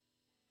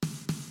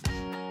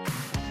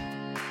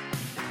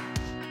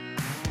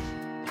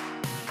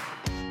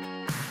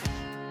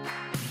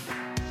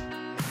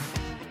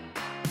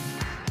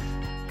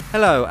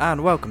Hello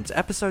and welcome to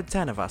episode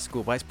 10 of our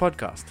School Bites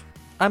podcast.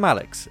 I'm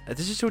Alex, a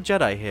digital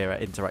Jedi here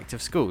at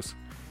Interactive Schools.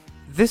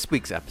 This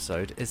week's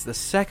episode is the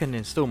second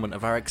instalment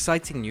of our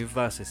exciting new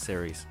Versus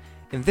series.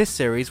 In this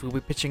series, we'll be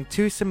pitching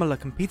two similar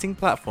competing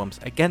platforms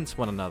against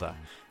one another,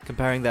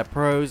 comparing their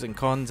pros and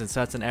cons in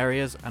certain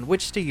areas and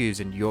which to use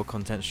in your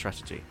content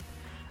strategy.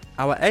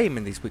 Our aim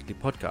in these weekly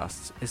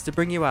podcasts is to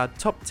bring you our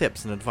top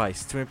tips and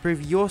advice to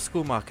improve your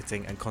school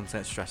marketing and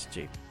content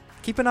strategy.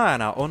 Keep an eye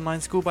on our online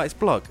School Bites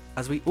blog,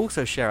 as we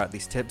also share out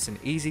these tips in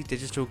easy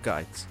digital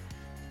guides.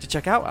 To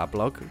check out our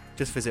blog,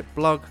 just visit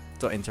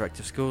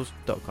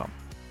blog.interactiveschools.com.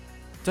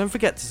 Don't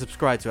forget to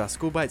subscribe to our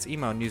School Bites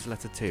email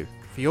newsletter too,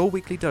 for your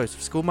weekly dose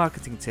of school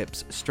marketing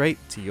tips straight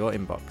to your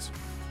inbox.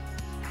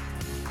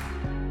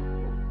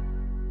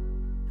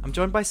 I'm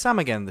joined by Sam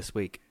again this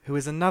week, who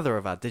is another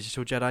of our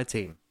Digital Jedi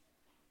team.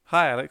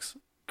 Hi Alex,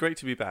 great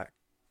to be back.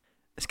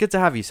 It's good to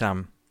have you,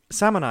 Sam.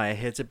 Sam and I are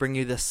here to bring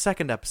you the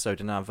second episode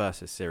in our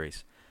Versus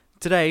series.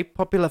 Today,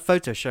 popular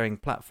photo sharing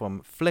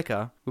platform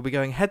Flickr will be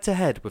going head to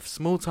head with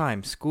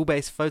small-time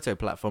school-based photo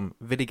platform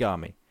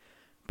Vidigami.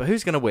 But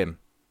who's going to win?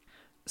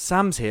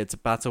 Sam's here to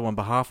battle on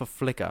behalf of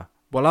Flickr,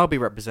 while I'll be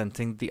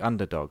representing the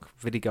underdog,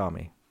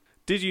 Vidigami.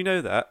 Did you know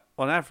that,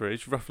 on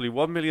average, roughly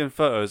 1 million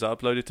photos are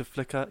uploaded to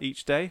Flickr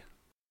each day?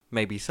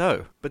 Maybe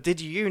so, but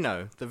did you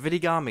know that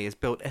Vidigami is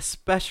built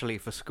especially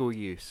for school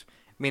use,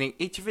 meaning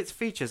each of its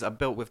features are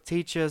built with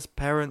teachers,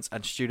 parents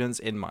and students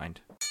in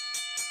mind?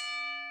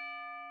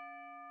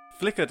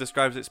 Flickr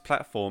describes its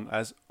platform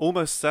as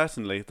almost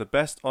certainly the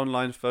best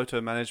online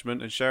photo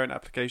management and sharing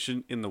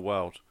application in the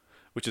world,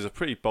 which is a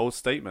pretty bold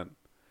statement.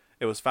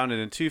 It was founded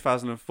in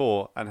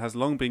 2004 and has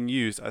long been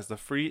used as the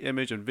free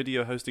image and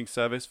video hosting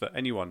service for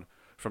anyone,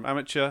 from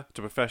amateur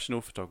to professional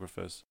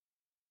photographers.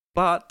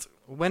 But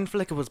when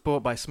Flickr was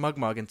bought by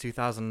SmugMug in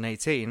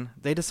 2018,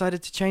 they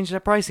decided to change their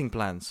pricing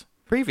plans.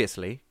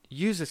 Previously,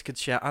 users could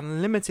share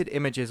unlimited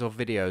images or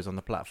videos on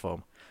the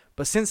platform,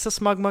 but since the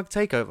SmugMug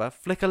takeover,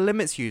 Flickr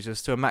limits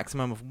users to a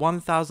maximum of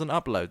 1,000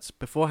 uploads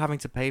before having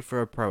to pay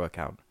for a pro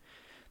account.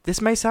 This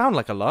may sound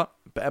like a lot,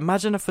 but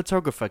imagine a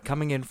photographer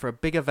coming in for a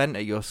big event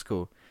at your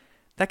school.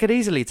 That could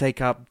easily take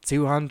up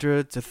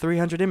 200 to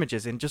 300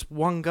 images in just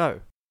one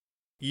go.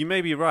 You may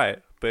be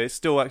right, but it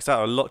still works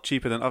out a lot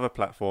cheaper than other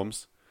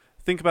platforms.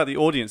 Think about the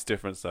audience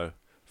difference though.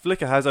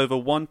 Flickr has over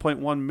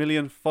 1.1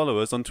 million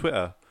followers on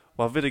Twitter,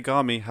 while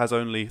Vidigami has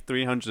only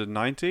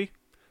 390.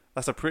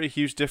 That's a pretty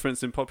huge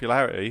difference in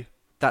popularity.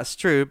 That's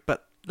true,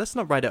 but let's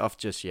not write it off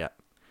just yet.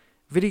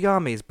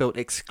 Vidigami is built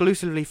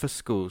exclusively for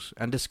schools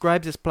and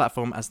describes its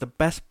platform as the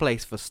best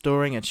place for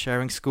storing and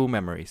sharing school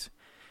memories.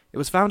 It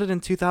was founded in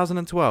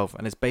 2012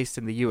 and is based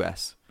in the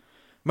US.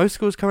 Most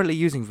schools currently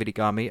using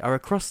Vidigami are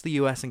across the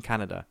US and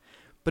Canada,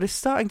 but it's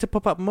starting to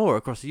pop up more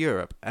across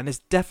Europe and is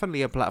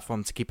definitely a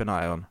platform to keep an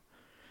eye on.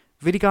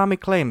 Vidigami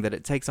claim that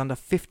it takes under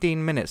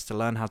 15 minutes to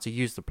learn how to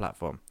use the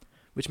platform,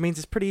 which means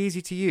it's pretty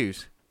easy to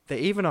use. They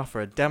even offer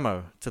a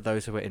demo to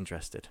those who are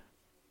interested.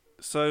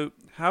 So,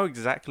 how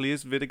exactly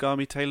is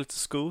Vidigami tailored to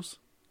schools?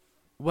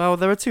 Well,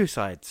 there are two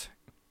sides.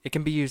 It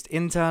can be used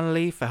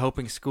internally for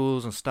helping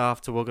schools and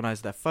staff to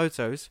organise their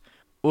photos,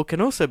 or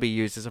can also be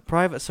used as a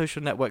private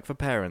social network for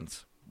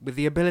parents, with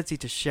the ability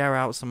to share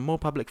out some more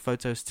public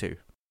photos too.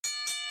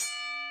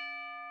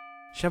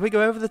 Shall we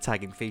go over the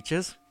tagging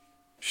features?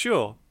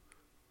 Sure.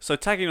 So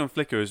tagging on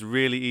Flickr is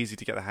really easy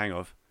to get the hang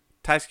of.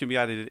 Tags can be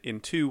added in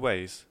two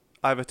ways,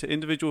 either to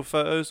individual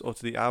photos or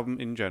to the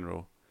album in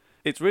general.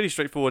 It's really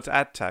straightforward to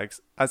add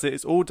tags, as it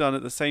is all done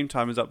at the same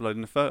time as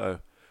uploading the photo,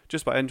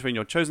 just by entering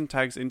your chosen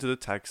tags into the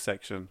tags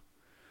section.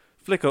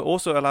 Flickr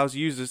also allows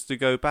users to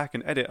go back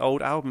and edit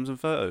old albums and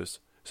photos,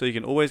 so you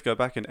can always go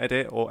back and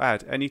edit or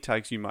add any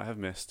tags you might have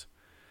missed.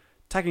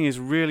 Tagging is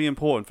really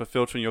important for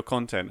filtering your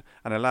content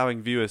and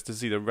allowing viewers to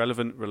see the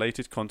relevant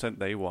related content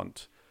they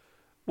want.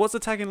 What's the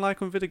tagging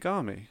like on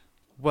Vidigami?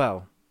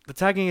 Well, the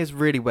tagging is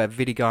really where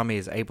Vidigami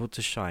is able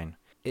to shine.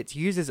 It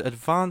uses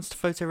advanced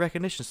photo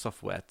recognition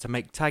software to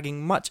make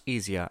tagging much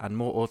easier and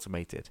more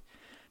automated.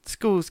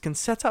 Schools can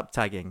set up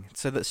tagging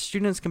so that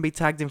students can be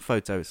tagged in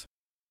photos,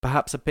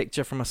 perhaps a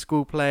picture from a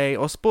school play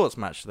or sports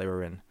match they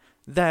were in.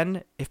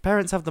 Then, if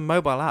parents have the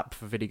mobile app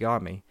for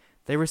Vidigami,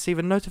 they receive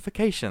a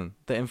notification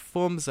that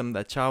informs them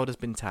their child has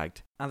been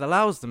tagged and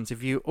allows them to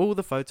view all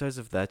the photos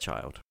of their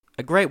child.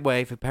 A great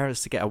way for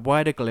parents to get a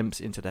wider glimpse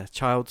into their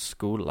child's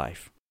school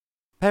life.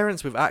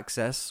 Parents with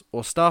access,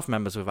 or staff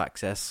members with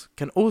access,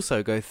 can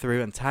also go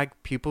through and tag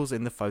pupils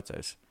in the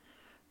photos.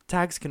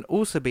 Tags can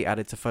also be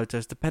added to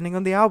photos depending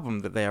on the album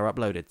that they are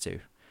uploaded to.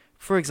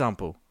 For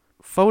example,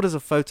 folders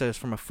of photos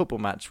from a football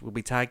match will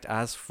be tagged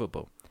as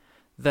football.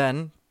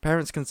 Then,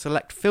 parents can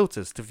select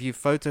filters to view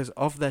photos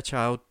of their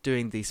child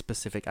doing these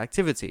specific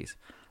activities,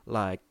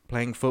 like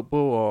playing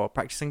football or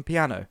practicing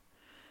piano.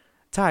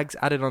 Tags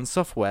added on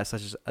software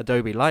such as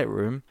Adobe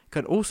Lightroom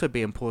can also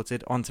be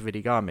imported onto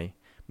Vidigami,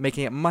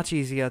 making it much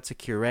easier to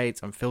curate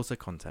and filter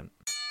content.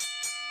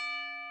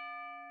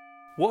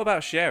 What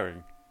about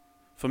sharing?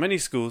 For many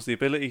schools, the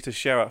ability to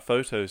share out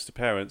photos to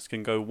parents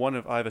can go one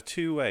of either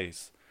two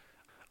ways.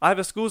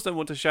 Either schools don't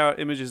want to share out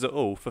images at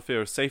all for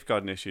fear of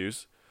safeguarding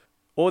issues,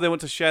 or they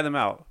want to share them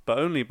out, but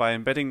only by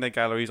embedding their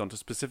galleries onto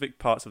specific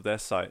parts of their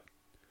site.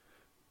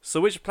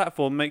 So which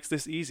platform makes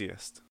this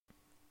easiest?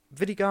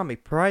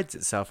 Vidigami prides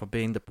itself on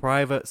being the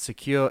private,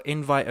 secure,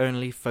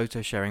 invite-only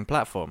photo sharing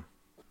platform.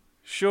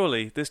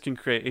 Surely this can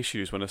create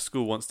issues when a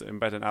school wants to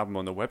embed an album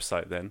on their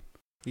website then.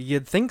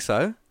 You'd think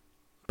so,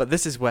 but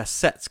this is where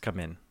sets come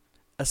in.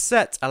 A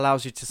set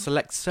allows you to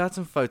select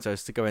certain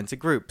photos to go into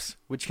groups,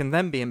 which can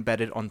then be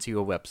embedded onto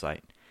your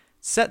website.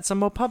 Sets are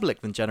more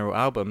public than general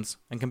albums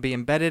and can be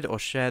embedded or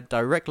shared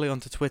directly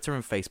onto Twitter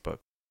and Facebook.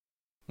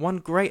 One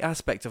great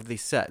aspect of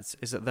these sets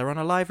is that they're on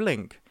a live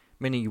link,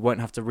 meaning you won't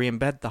have to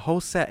re-embed the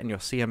whole set in your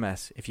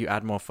CMS if you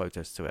add more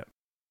photos to it.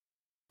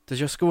 Does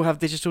your school have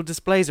digital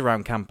displays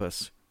around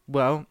campus?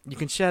 Well, you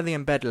can share the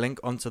embed link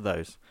onto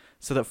those,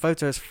 so that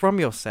photos from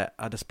your set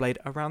are displayed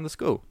around the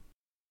school.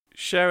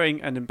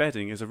 Sharing and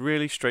embedding is a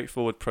really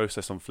straightforward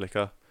process on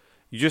Flickr.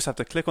 You just have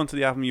to click onto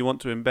the album you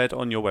want to embed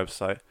on your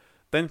website,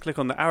 then click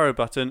on the arrow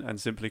button and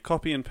simply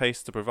copy and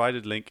paste the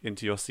provided link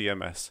into your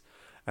CMS,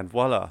 and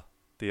voila,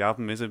 the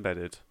album is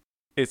embedded.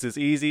 It's as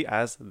easy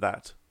as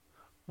that.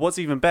 What's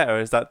even better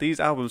is that these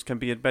albums can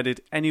be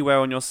embedded anywhere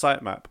on your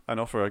sitemap and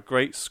offer a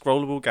great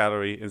scrollable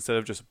gallery instead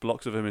of just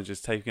blocks of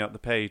images taking up the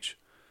page.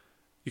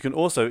 You can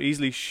also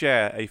easily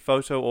share a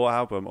photo or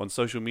album on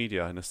social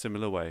media in a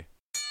similar way.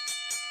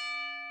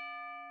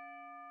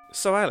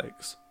 So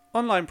Alex,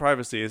 online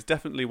privacy is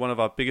definitely one of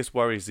our biggest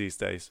worries these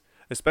days,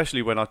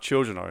 especially when our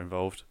children are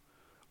involved.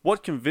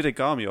 What can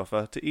Vidigami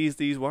offer to ease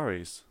these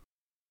worries?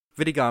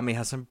 Vidigami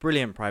has some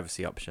brilliant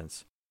privacy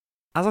options.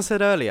 As I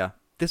said earlier,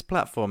 this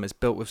platform is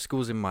built with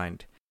schools in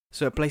mind,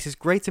 so it places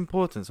great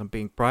importance on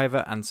being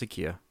private and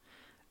secure.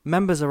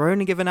 Members are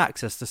only given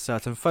access to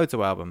certain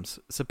photo albums,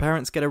 so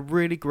parents get a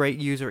really great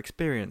user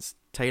experience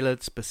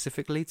tailored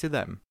specifically to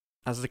them,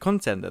 as the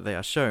content that they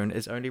are shown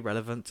is only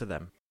relevant to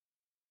them.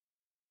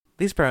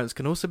 These parents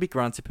can also be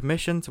granted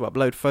permission to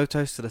upload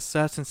photos to the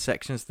certain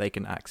sections they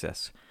can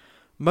access.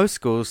 Most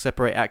schools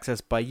separate access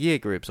by year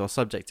groups or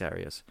subject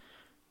areas.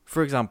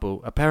 For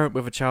example, a parent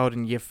with a child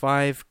in Year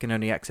 5 can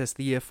only access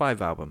the Year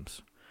 5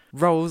 albums.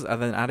 Roles are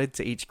then added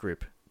to each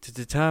group to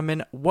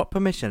determine what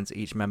permissions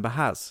each member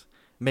has.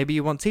 Maybe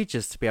you want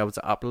teachers to be able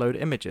to upload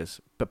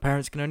images, but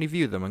parents can only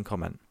view them and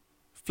comment.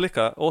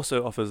 Flickr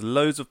also offers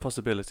loads of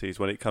possibilities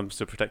when it comes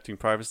to protecting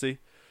privacy.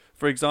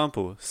 For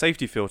example,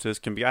 safety filters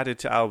can be added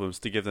to albums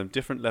to give them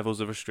different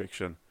levels of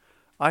restriction.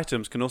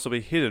 Items can also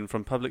be hidden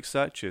from public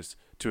searches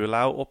to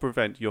allow or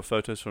prevent your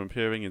photos from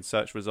appearing in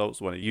search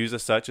results when a user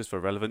searches for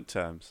relevant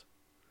terms.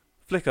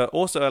 Flickr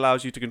also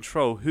allows you to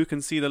control who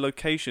can see the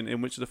location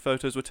in which the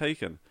photos were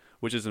taken,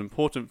 which is an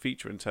important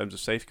feature in terms of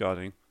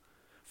safeguarding.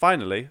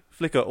 Finally,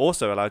 Flickr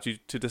also allows you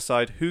to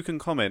decide who can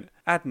comment,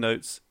 add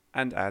notes,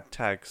 and add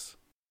tags.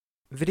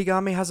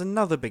 Vidigami has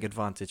another big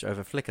advantage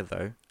over Flickr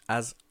though,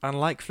 as,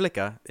 unlike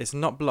Flickr, it's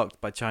not blocked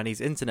by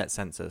Chinese internet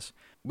censors,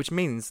 which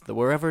means that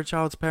wherever a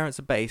child's parents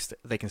are based,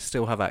 they can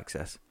still have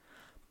access.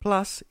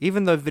 Plus,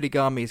 even though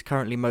Vidigami is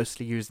currently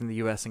mostly used in the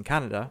US and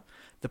Canada,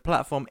 the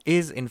platform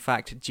is in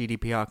fact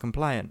GDPR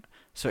compliant,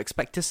 so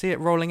expect to see it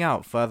rolling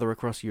out further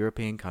across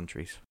European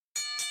countries.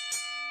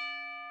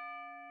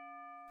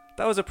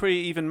 That was a pretty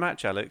even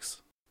match,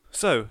 Alex.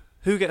 So,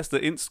 who gets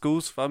the Int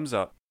Schools thumbs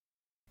up?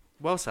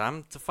 Well,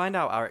 Sam, to find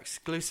out our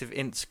exclusive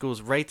Int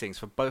Schools ratings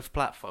for both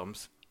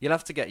platforms, you'll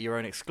have to get your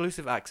own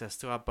exclusive access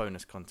to our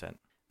bonus content.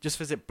 Just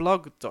visit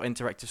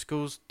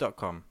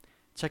blog.interactiveschools.com.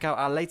 Check out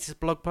our latest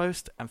blog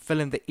post and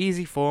fill in the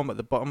easy form at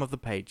the bottom of the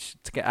page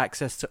to get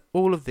access to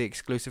all of the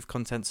exclusive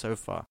content so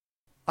far.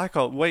 I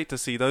can't wait to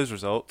see those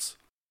results.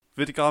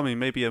 Vidigami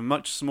may be a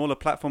much smaller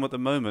platform at the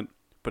moment,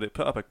 but it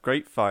put up a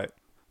great fight.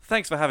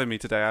 Thanks for having me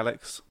today,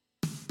 Alex.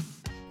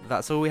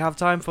 That's all we have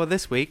time for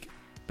this week,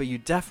 but you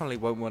definitely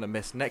won't want to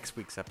miss next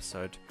week's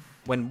episode,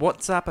 when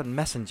WhatsApp and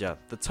Messenger,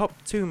 the top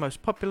 2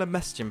 most popular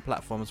messaging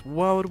platforms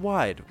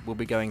worldwide, will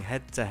be going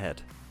head to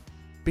head.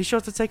 Be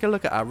sure to take a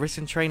look at our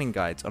written training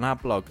guides on our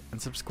blog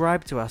and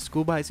subscribe to our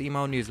School Bytes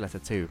email newsletter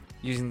too,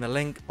 using the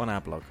link on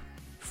our blog,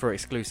 for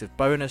exclusive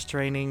bonus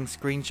training,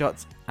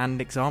 screenshots, and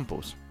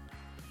examples.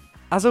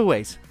 As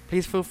always,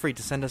 please feel free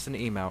to send us an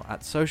email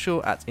at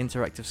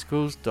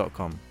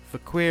social@interactiveschools.com for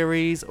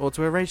queries or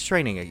to arrange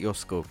training at your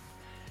school.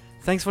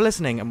 Thanks for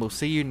listening, and we'll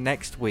see you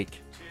next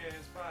week.